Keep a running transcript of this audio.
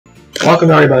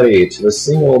Welcome everybody to the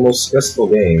single most stressful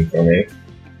game for me.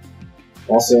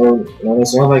 Also known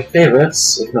as one of my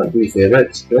favorites, if not the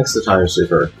favorite, BLiNX the Time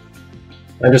Super.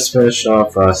 I just finished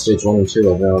off stage 1 and 2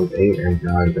 of round 8 and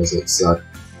God does it suck.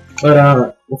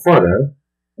 But before then,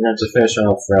 I have to finish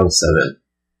off round 7.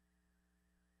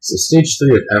 So stage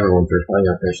 3 of Everwinter, probably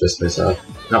gonna finish this place up.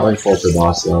 Not looking forward to the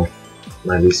boss though.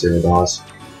 My least favorite boss.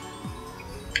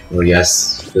 Oh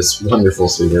yes, this wonderful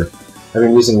sweeper. I've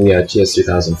been using the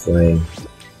TS2000 flame,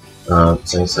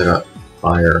 since I got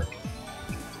fire,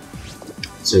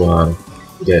 to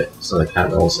get some of the cat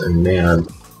medals, and man,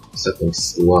 something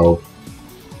slow.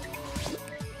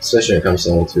 Especially when it comes to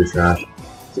level 2 trash.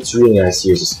 It's really nice to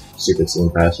use this stupid scene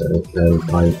faster than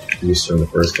I'm used to in the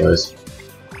first place.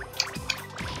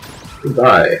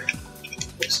 Goodbye.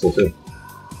 Looks cool too.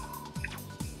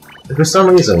 And for some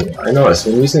reason, I noticed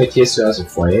when using the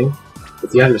TS2000 flame,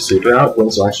 if you have your super out,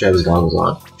 Wings will actually have his goggles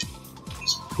on.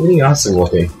 It's pretty awesome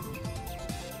looking.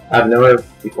 I've never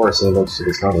before seen Wings with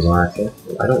his goggles on actually.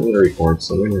 I don't need to record,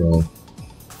 so leave me alone.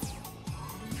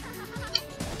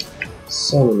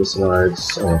 So many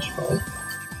scenarios, so much fun.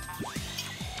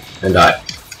 And die.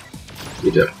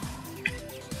 You do.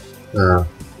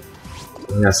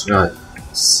 Yes, we got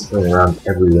something around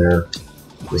everywhere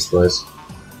this place.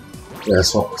 Yeah,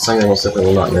 something most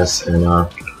definitely will not miss in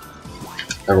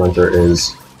Everwinter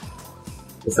is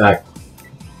the fact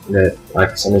that I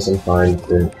for some reason find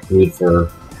the need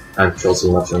for actual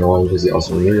so much annoying because he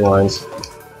also rewinds,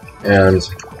 and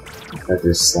that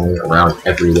there's sliding around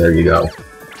everywhere you go.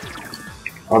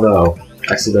 Although,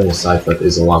 actually doing a side flip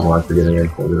is a lot more unforgiving in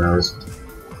 400 hours.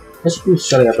 I should be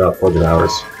shutting up about 400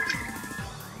 hours.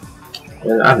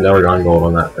 And I've never gone gold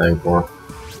on that thing before.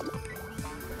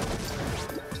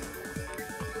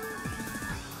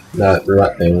 That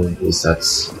roulette thing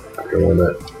resets after a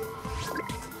little bit.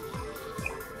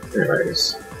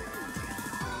 Anyways.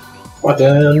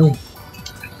 Button!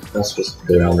 I'm supposed to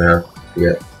go down there to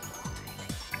get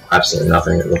absolutely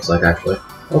nothing, it looks like, actually.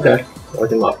 Okay,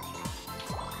 light him up.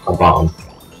 A bomb.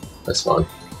 That's fun.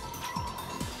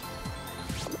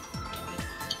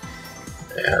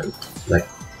 And, like,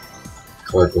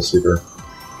 colorful super.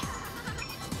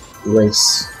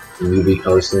 BLiNX UV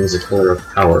color scheme is a color of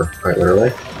power, quite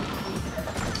literally.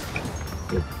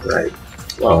 Right.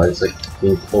 Wow, it's like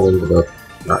being pulled into the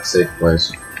not safe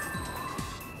place.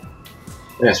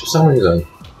 Yes, for some reason,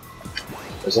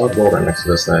 there's a lot of gold right next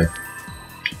to this thing.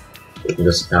 We can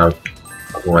just kind of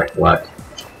up and right collect.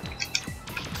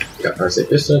 You got fire safe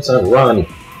distance and run!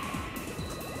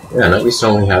 Yeah, not used to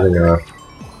only having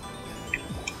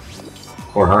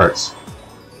 4 hearts.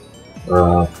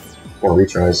 Or 4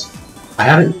 retries. I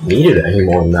haven't needed any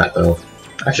more than that though.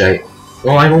 Actually,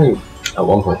 well, I only at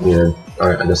one point needed.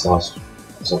 Alright, I just lost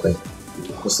something.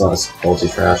 Just lost quality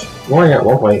trash. I'm only at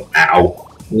one point, ow!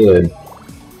 Needed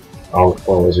all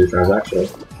 4 of those retries actually.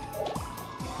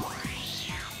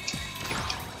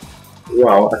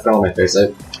 Wow, I fell on my face.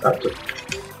 I got to.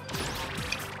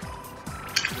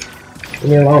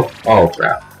 Leave me alone. Oh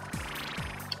crap.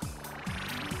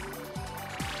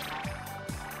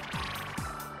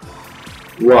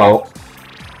 Whoa.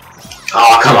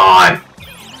 Oh, come on!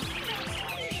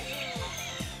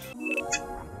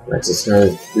 Right, so it's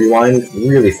gonna rewind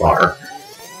really far.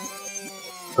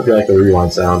 Hope you like the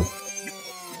rewind sound.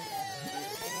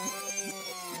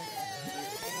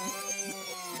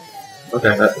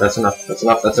 Okay, that's enough, that's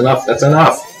enough, that's enough, that's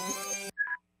enough!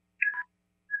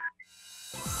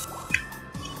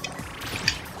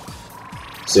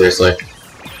 Seriously.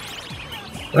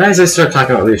 Why did I start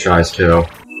talking about retries too?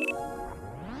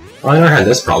 Well, I never had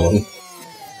this problem.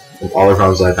 With all the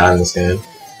problems I've had in this game.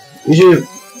 Usually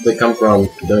they come from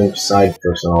doing side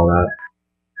flips and all that.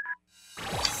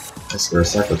 I swear,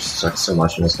 side flips suck so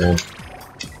much in this game.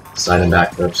 Side and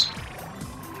back flips.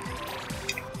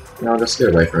 No, just get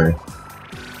away from me.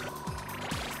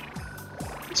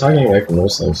 I'm talking away from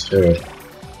those things too.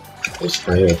 Those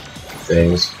creative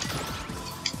things.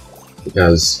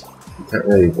 Because you can't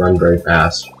really run very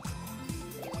fast.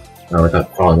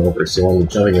 Without falling over, so you want to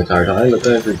be jumping the entire time, but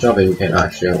then if you're jumping, you can't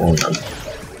actually outrun them.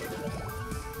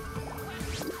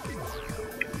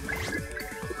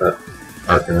 But,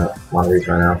 okay, want to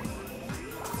retry now.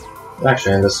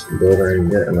 Actually, I'm just go over and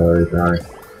get another retry.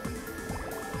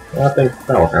 Well, I think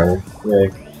that'll count.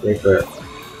 Yay for it.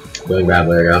 Doing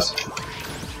badly, I guess.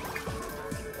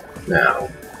 Now,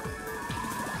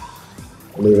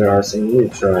 I believe there are some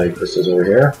retry crystals over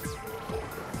here.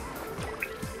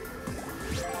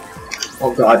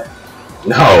 Oh god.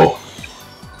 No!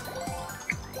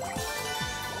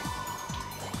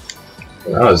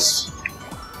 That was...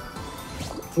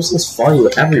 Those things follow you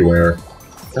everywhere.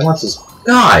 That wants his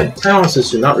God!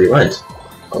 Tyrannosaurs do not relent.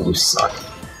 Oh, you suck.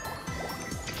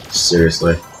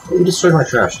 Seriously. Oh, you destroyed my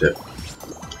trash tip.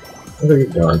 What have you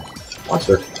done?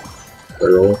 Monster.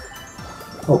 Literally.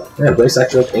 Oh, man, Blaze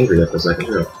actually looked angry there for a second,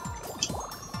 too.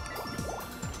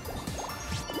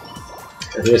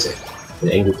 Amazing. An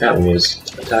angry cat when he is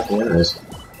attacking enemies.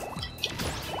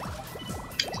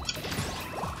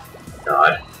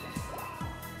 God.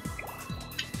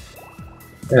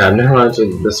 Yeah, I've never run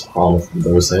into this problem with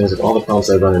those things, of all the problems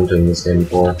I've run into in this game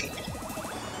before.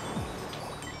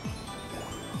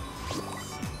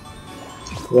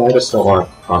 Yeah, I just don't want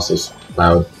to cross those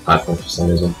cloud platforms for some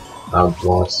reason. Cloud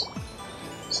blocks.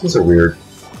 These are weird.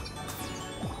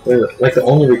 They're like the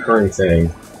only recurring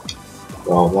thing.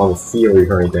 Well, one of the few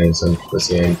recurring things in this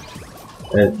game.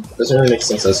 And it doesn't really make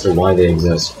sense as to why they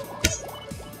exist.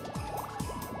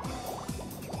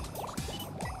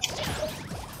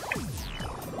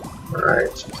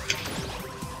 Alright.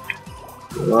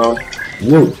 Well,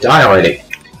 you die already!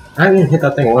 I haven't even hit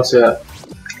that thing once yet.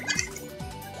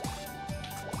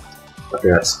 Okay,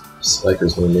 that's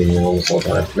Spiker's been leaving me almost all the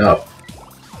time. No.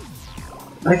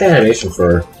 I like the animation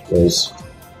for those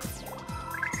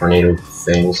tornado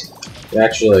things. It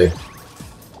actually,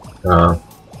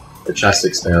 the chest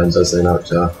expands as they note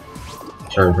to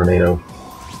turn tornado.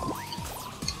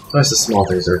 Plus the small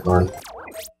things are fun.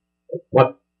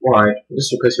 What? Why?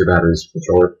 Just replace your batteries,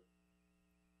 controller.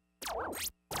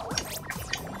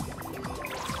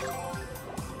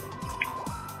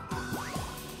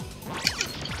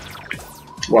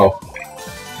 Whoa.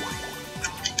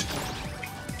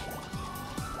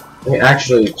 I can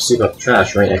actually sweep up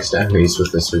trash right next to enemies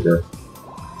with this figure.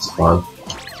 It's fun.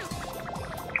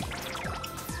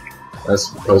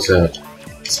 As opposed to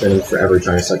spending forever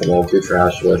trying to suck level 2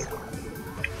 trash with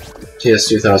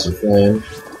TS2000 flame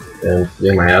and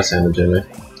getting my ass handed to me.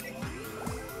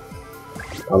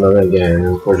 Although then again,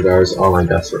 in Portugal's all my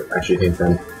deaths actually came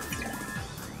from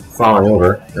falling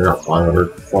over. They're not falling over,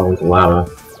 falling into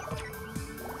lava.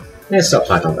 Yeah, stop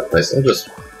talking about that place. I'll just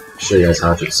show you guys how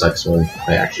much it sucks when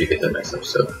I actually get the next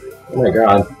episode. Oh my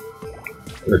god.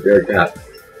 I'm a bear cat.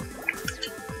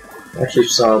 I actually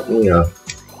saw Mia.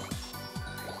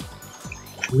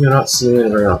 You're not seeing it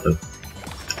very often.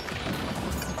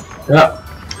 Yeah!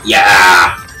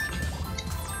 Yeah!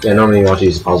 Yeah, normally you want to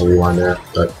use a pause rewind there,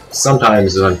 but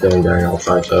sometimes if I'm feeling daring, I'll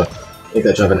try to make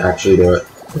that jump and actually do it.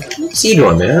 What's he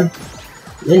doing, man?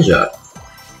 Ninja!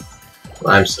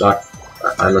 I'm stuck.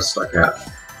 I'm a stuck cat.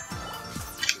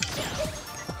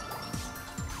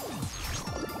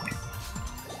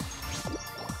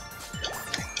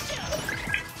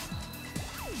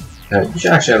 Yeah, you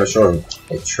should actually have a short of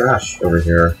like, trash over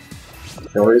here.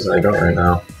 For no reason I don't right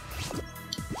now.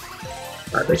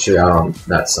 Alright, make sure you're out on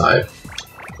that side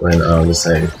when this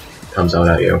thing comes out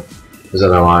at you. Because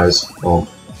otherwise, it won't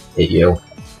hit you.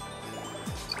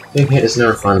 Being hit is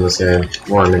never fun in this game,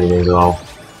 or in many games at all.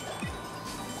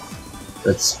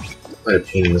 That's quite a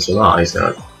pain in this one. Oh, he's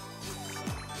not.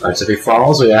 Alright, so if he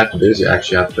falls, what you have to do is you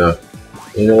actually have to,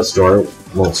 you know this door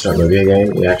won't start moving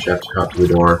again, you actually have to come up to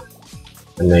the door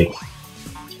and make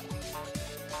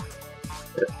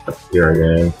it appear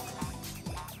again.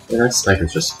 And that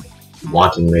sniper's just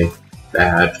wanting me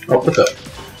bad. Oh, what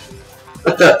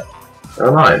the?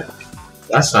 Never mind.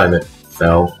 Last time it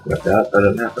fell like that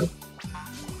didn't happen.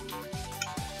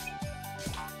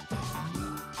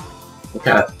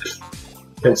 Okay.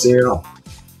 Can't see it at all.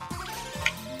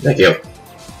 Thank you.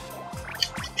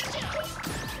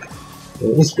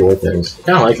 Yeah, these door things, I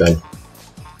kinda like them.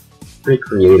 Pretty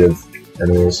creative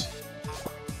enemies.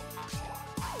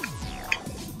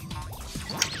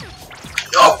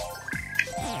 Oh!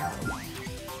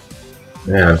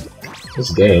 Man,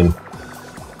 this game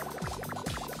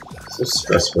is so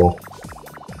stressful.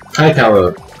 I like how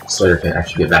a Slayer can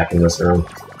actually get back in this room.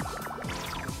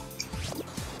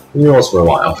 He rolls for a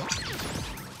while.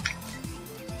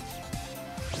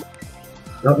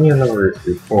 Not me another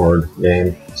record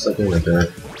game. Stop doing like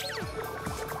that.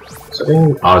 Stop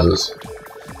doing pauses.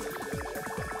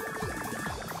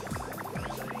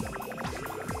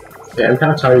 Okay, I'm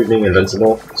kind of tired of being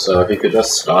invincible, so if you could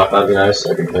just stop, that'd be nice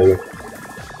so I can kill you.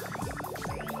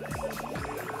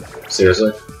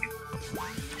 Seriously?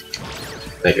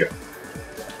 Thank you.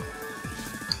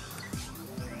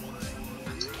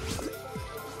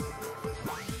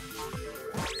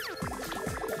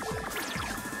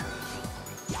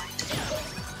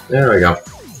 There we go.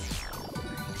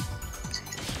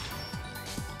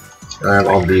 I have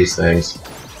all these things.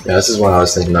 Yeah, this is what I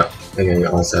was thinking about. Thinking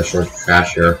I was short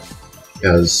trash here.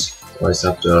 Because I always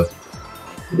have to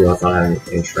deal with finding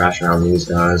any trash around these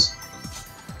guys.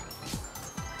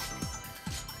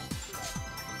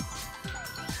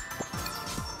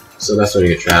 So that's way to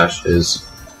get trashed is...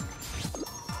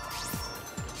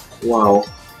 Wow.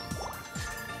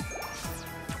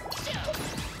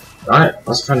 Alright, I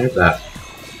was trying to hit that.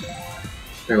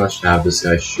 Pretty much have this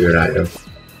guy shoot at you.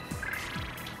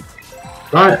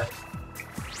 Alright!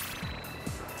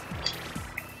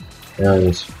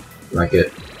 And I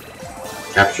get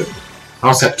captured. I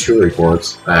also have 2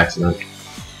 reports by accident.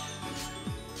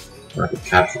 I get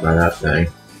captured by that thing.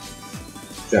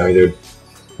 Tell me, dude.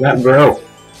 Come at me, bro!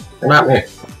 Come at me!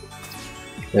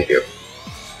 Thank you.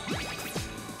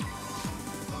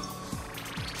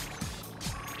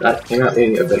 That came at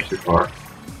me a bit too far.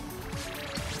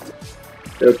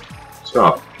 Dude,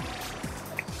 stop.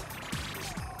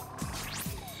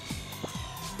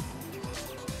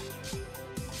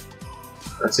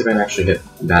 Let's see if I can actually hit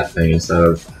that thing instead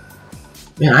of...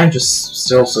 Man, I'm just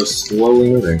still so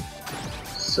slowly moving.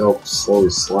 So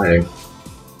slowly sliding.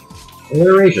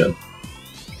 Alliteration.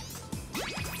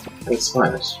 It's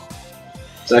finest.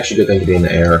 It's actually a good thing to be in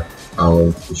the air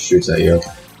when he shoots at you.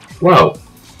 Whoa!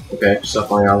 Okay, stuff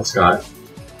flying out of the sky.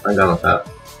 I'm down with that.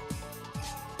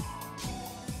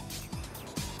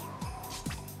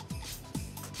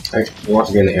 You want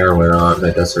to be in the air when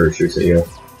that Death Surge shoots at you.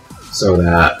 So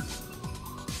that...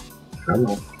 Come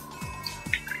on.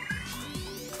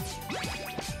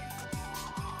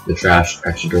 The trash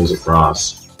actually goes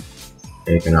across.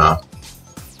 And you can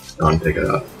go and pick it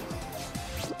up.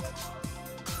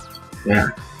 Yeah.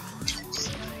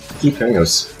 Keep hitting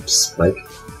those spike.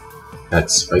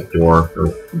 That spike door, or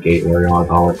gate, whatever you want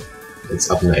to call it. It's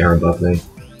up in the air above me.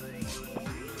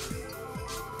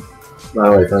 By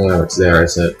the way, if anyone it's there,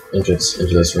 it's an entrance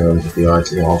into this room if you are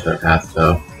to the alternate path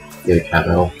to get a cat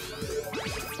medal.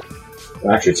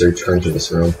 Well, actually, it's a return to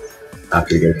this room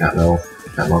after you get a cat medal.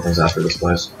 Cat medal comes after this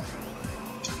place.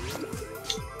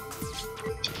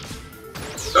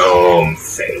 Boom!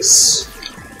 Face!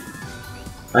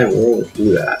 I will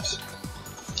do that.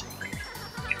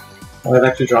 Oh, I've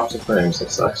actually dropped some frames, that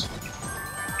sucks.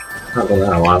 Haven't done that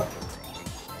in a while.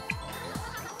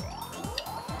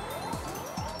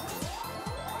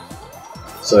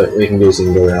 So what you can do is you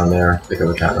can go down there, pick up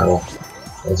a cat medal.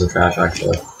 And some trash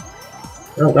actually.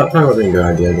 No, that probably wasn't a good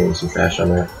idea doing some trash down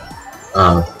there.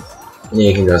 And then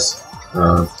you can just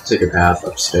take a path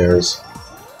upstairs,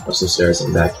 up some stairs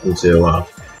and back into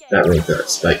that room there,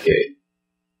 Spike Gate.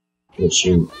 Which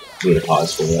you need a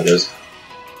pause for, that is.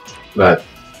 But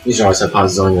you should always have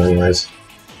pauses on you anyways.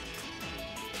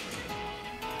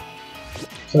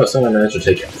 So someone managed to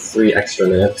take 3 extra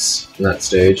minutes in that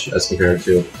stage as compared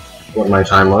to what my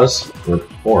time was, or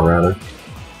 4 rather.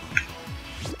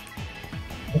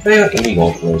 I think I got 80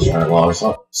 gold for those giant logs,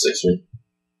 not 60.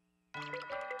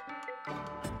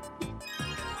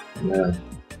 Yeah.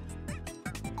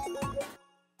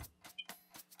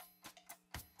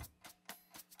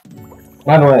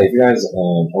 By the way, if you guys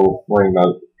are worrying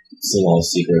about seeing all the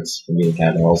secrets from getting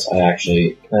cat medals, I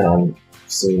actually plan on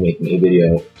soon making a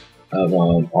video of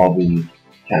all the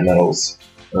cat medals,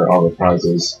 or all the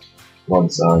prizes,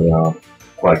 once I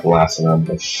collect the last of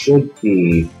them. It should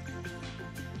be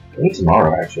maybe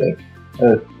tomorrow, actually.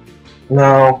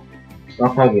 No,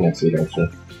 I'll probably be next week, actually.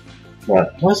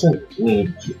 But I wasn't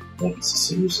need to like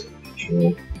use it,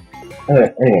 actually.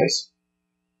 Anyways,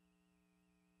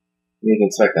 you can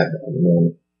expect that, and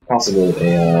then possibly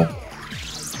a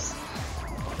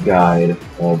guide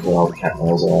of where all the cat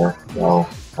medals are. I'll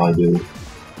probably do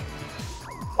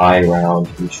 5 round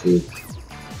each week.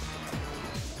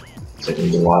 It's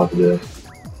taking me a while to do.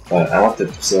 But I want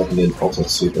to see if I can get Ultimate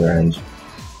Super and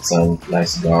some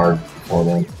nice guard for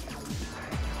them.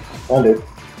 Oh, dude.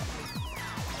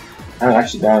 I haven't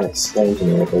actually gotten explained to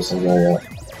me what those things are yet.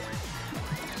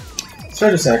 So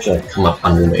I just actually like, come up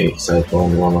under me instead of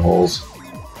going into one of the holes.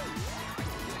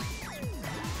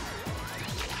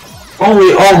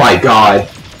 Holy, oh my god!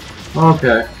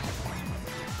 Okay.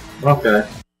 Okay.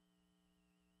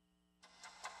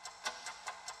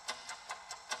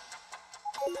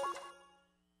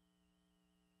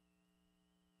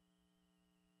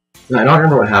 I don't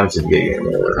remember what happens if you get game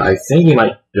over. I think you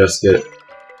might just get...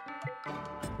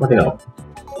 What do you know?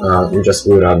 You're just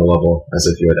booted out of the level as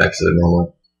if you had exited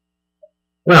normally.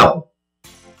 Well,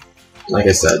 like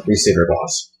I said, be secret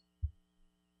boss.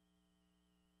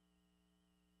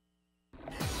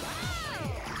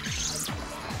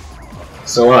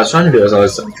 So what I was trying to do is I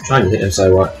was trying to hit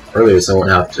him earlier so I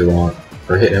wouldn't have to,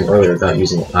 or hit him earlier without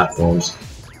using the platforms.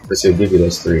 Because he would give you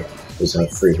those free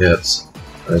hits.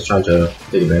 I was trying to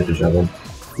take advantage of him.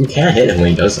 You can hit him when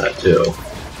he does that too.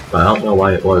 But I don't know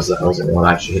why it was that I wasn't able to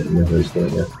actually hit him when he was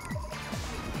doing it.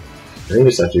 I think you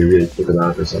just have to be really quick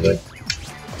about it or something.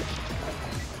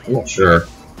 I'm not sure.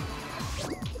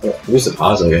 Well, I used to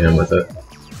pause at him with it,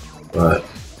 but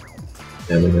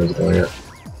yeah, when he was doing it.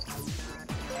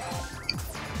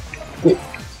 Wait,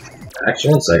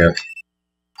 actually, one second.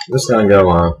 I'm just gonna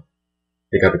go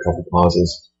pick up a couple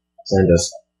pauses, and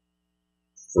just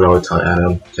throw a ton at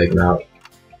him, take him out.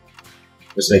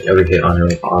 Just make every hit on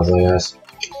him a pause, I guess.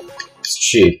 It's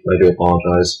cheap, I do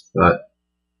apologize, but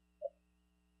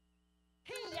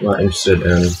I'm not interested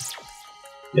in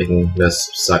making this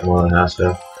suck more than it has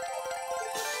to.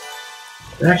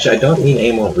 And actually, I don't need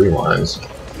any more rewinds.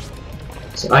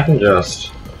 So I can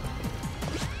just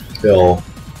fill,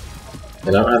 and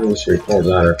I don't have any use for records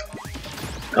either.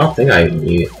 I don't think I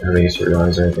need having use for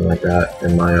rewinds or anything like that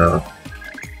in my,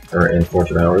 or in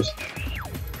Fortune Hours.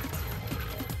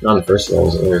 Not in the first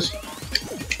levels, at least.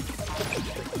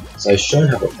 So I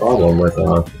shouldn't have a problem with,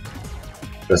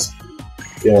 just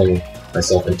filling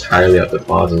myself entirely up with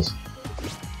pauses.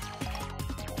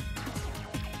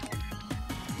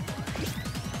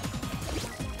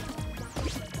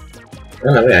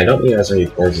 Anyway, I don't need as many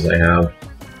chords as I have.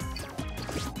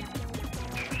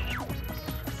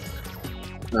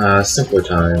 Simpler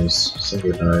times.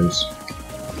 Simpler times.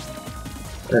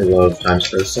 I love time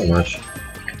squares so much.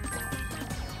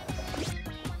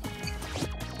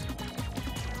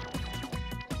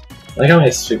 I like how my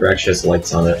super actually has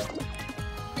lights on it.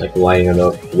 Like lighting it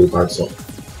up, blue parts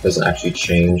doesn't actually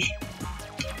change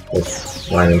with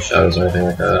lighting shadows or anything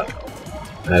like that,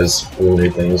 as blue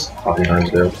things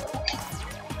oftentimes do.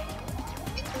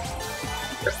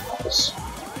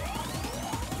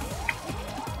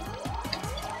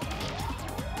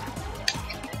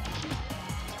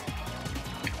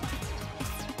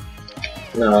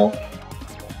 No.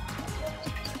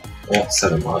 I want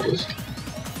 7 modules.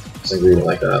 So I read it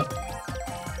like that.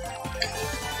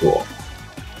 Cool.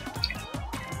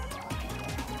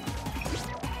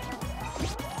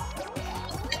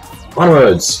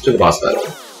 Onwards to the boss battle.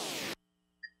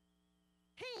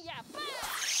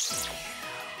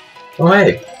 Oh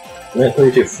hey! Minute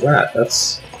 32 flat.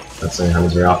 That's something that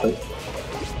happens very often.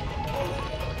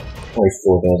 Only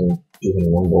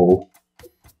 4,201 gold.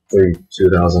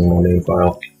 32,000 money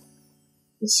file.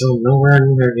 And so nowhere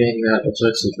near getting that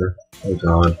upside secret. Oh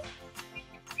god.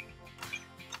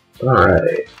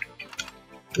 Alright.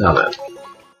 Now then.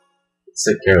 Let's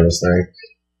take care of this thing.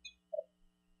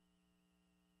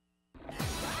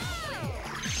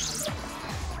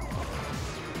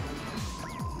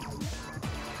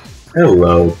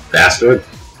 Hello, bastard.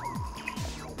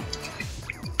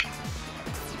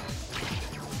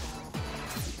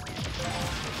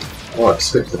 Oh,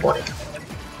 skip the point.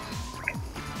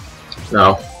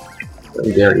 No. Don't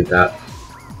you dare eat that.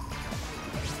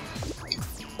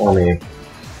 For me.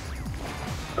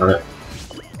 Darn it.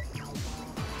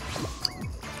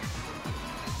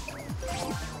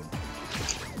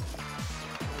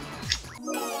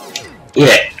 Eat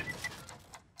it!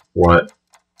 What?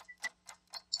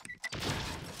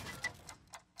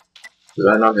 Did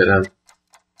I not hit him?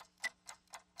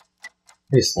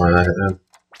 Please tell me I hit him.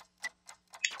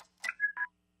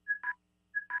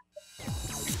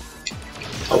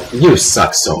 Oh, you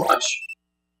suck so much.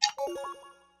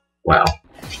 Wow.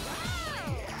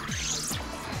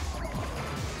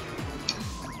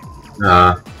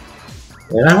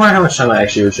 And I wonder how much time I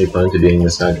actually originally put into beating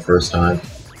this guy the first time.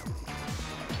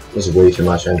 It was way too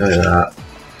much, I can tell you that.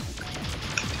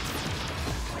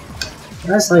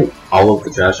 That's like all of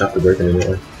the trash after breaking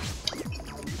immediately.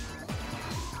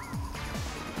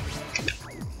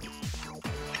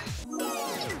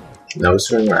 No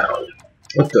swing around.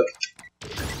 What the?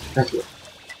 Thank you.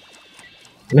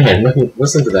 Man,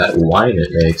 listen to that whine it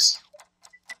makes.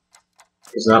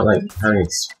 It's not like having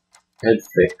its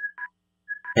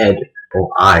head or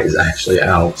eyes actually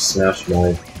out, smashed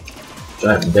by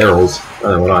giant barrels. I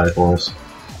don't know what of course.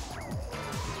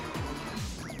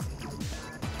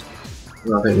 I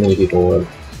don't think many people would.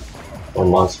 Or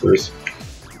monsters.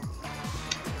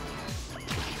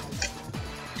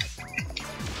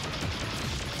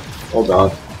 Oh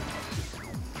god.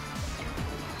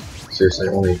 Seriously,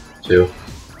 only 2.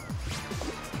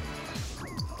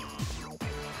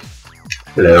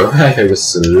 Hello, I was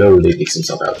slowly picks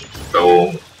himself out.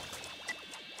 Boom.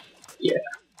 Yeah.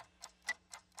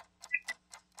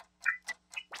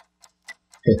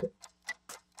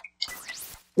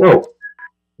 Whoa.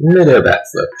 Midair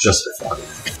backflip, just for fun.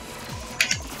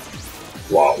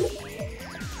 Wow.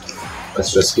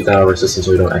 Let's just get that out of our system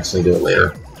so we don't accidentally do it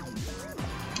later.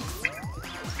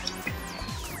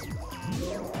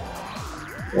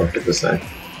 Look at this thing.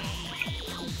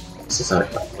 This is not a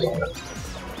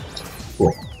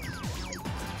cool.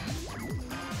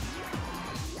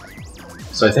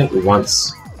 So I think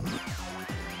once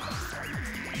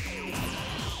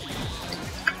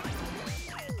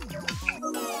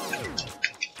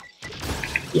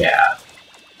Yeah.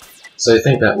 So I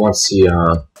think that once he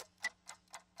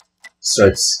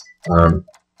starts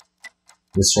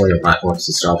destroying the platforms,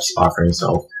 he stops offering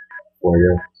himself for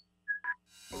you.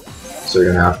 So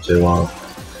you're gonna have to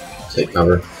take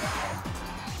cover.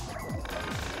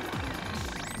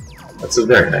 That's a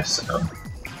very nice sound.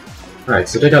 Alright,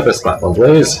 so take out this platform,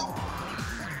 please.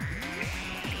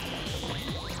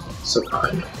 So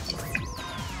kind.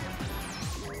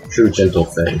 True gentle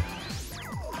thing.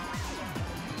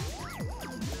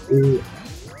 Ooh.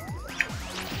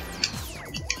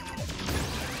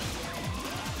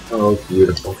 Oh,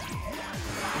 beautiful.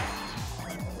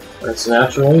 Alright, so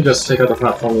naturally, just take out the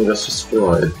platform you just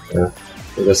destroyed. Or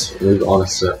you just move on a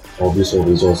set all useful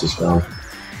resources found.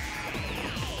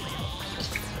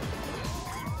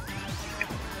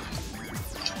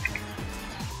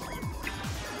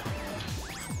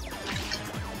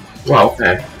 Well,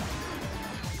 okay.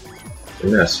 You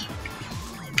missed.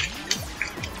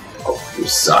 Oh, you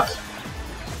suck.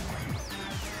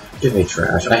 Give me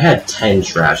trash. I had 10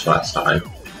 trash last time.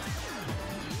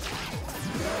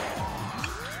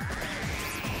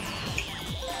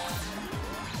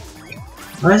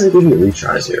 Why does it give you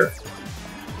retries here?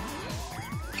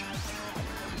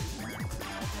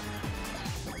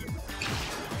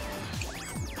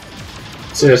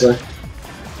 Seriously?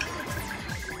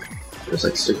 Just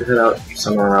like stick your head out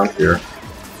somewhere around here.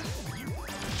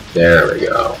 There we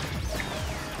go.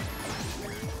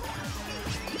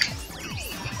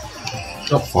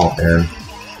 Don't fall in.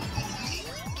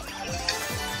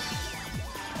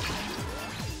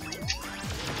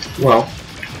 Well,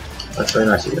 that's very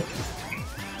nice of you.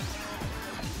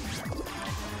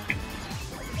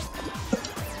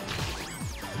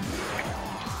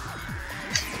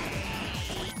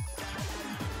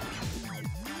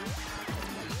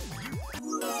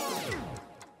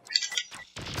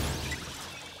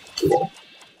 Cool.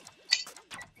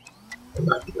 And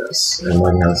after this, and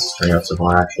lighting how this is turning out so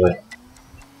far, actually.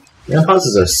 Yeah,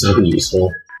 pauses are so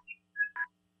useful.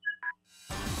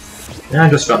 Yeah, I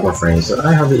just got more frames, but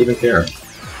I hardly even care.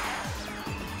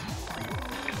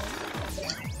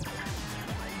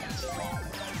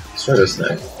 Let's try this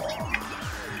thing.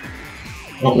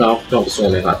 Oh no, don't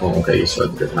destroy my platform. Okay, you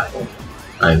destroyed the good platform.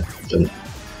 I'm the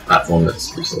platform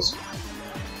that's useless.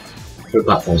 Good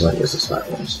platforms aren't useless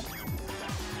platforms.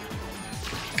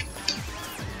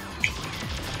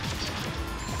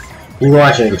 You will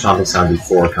actually make a chomping sound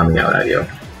before coming out at you.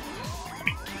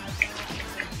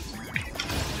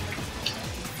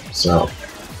 So,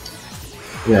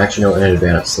 you actually know in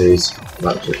advance that he's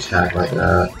about to attack like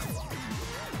that.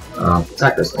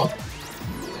 Attack this one.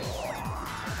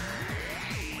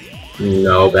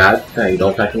 No, bad thing.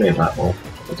 Don't attack the main platform.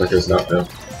 Looks like there's not though.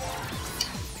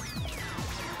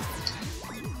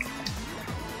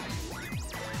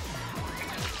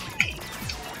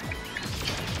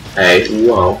 Hey,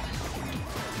 whoa.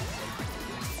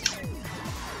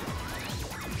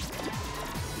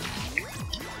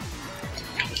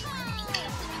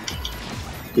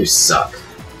 You suck.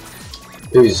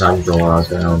 Dude, time to draw us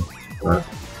down. But...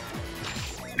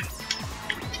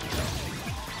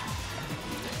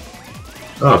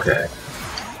 okay.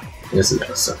 This is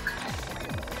gonna suck.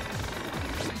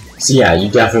 So yeah, you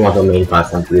definitely want the main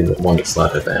platform to be the one that's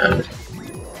left at the end.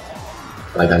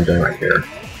 Like I'm doing right here.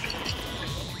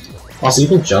 Also, you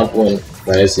can jump when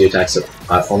right as he attacks the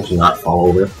platform to not fall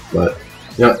over, but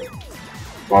you know,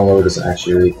 falling over is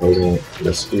actually really posing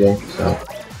the speeding, so.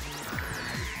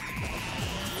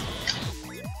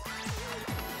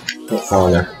 Don't fall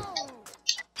in there.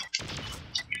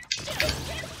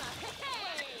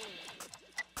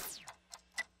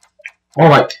 Oh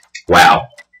my! Wow!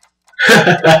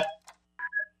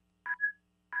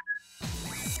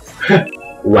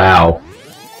 Wow.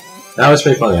 That was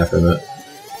pretty funny after that.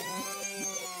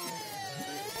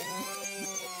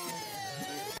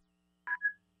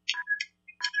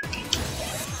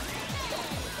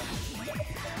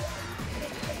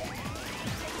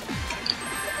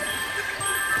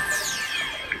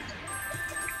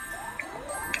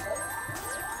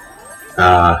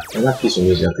 And that piece of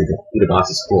music after you beat a boss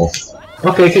is cool.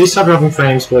 Okay, can you stop dropping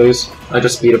frames, please? I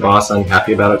just beat a boss, I'm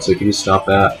happy about it, so can you stop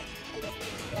that?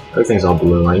 Everything's all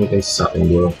blue, anything's something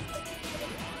blue.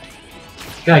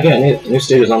 Yeah, again, new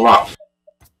stage is unlocked.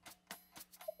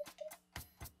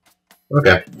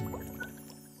 Okay.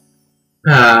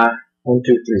 1,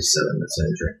 2, 3, 7, that's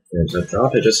an frames I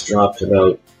dropped. I just dropped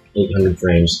about 800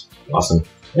 frames. Awesome.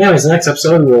 Anyways, the next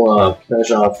episode we'll finish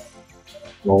off.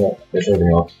 Well, we won't finish everything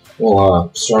off.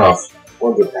 We'll start off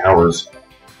 400 hours.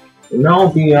 And that'll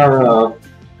be our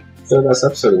third last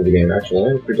episode of the game,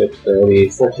 actually. I predict there will be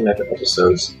 14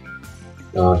 episodes.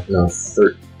 No,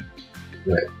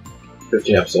 Right.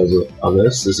 15 episodes of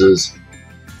this. This is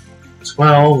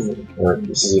 12, or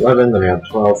this is 11, then we have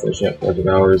 12, finishing up 14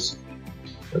 hours.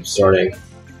 I'm starting.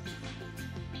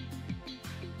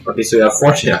 Okay, so we have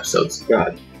 14 episodes.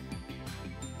 God.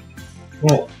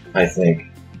 Well, I think.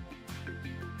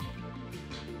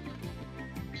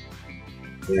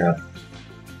 Yeah.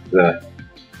 That.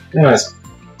 Anyways,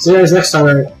 see you guys next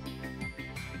time.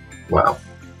 Wow.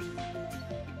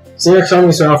 See you next time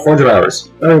we start off 400 hours.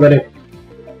 Bye, everybody.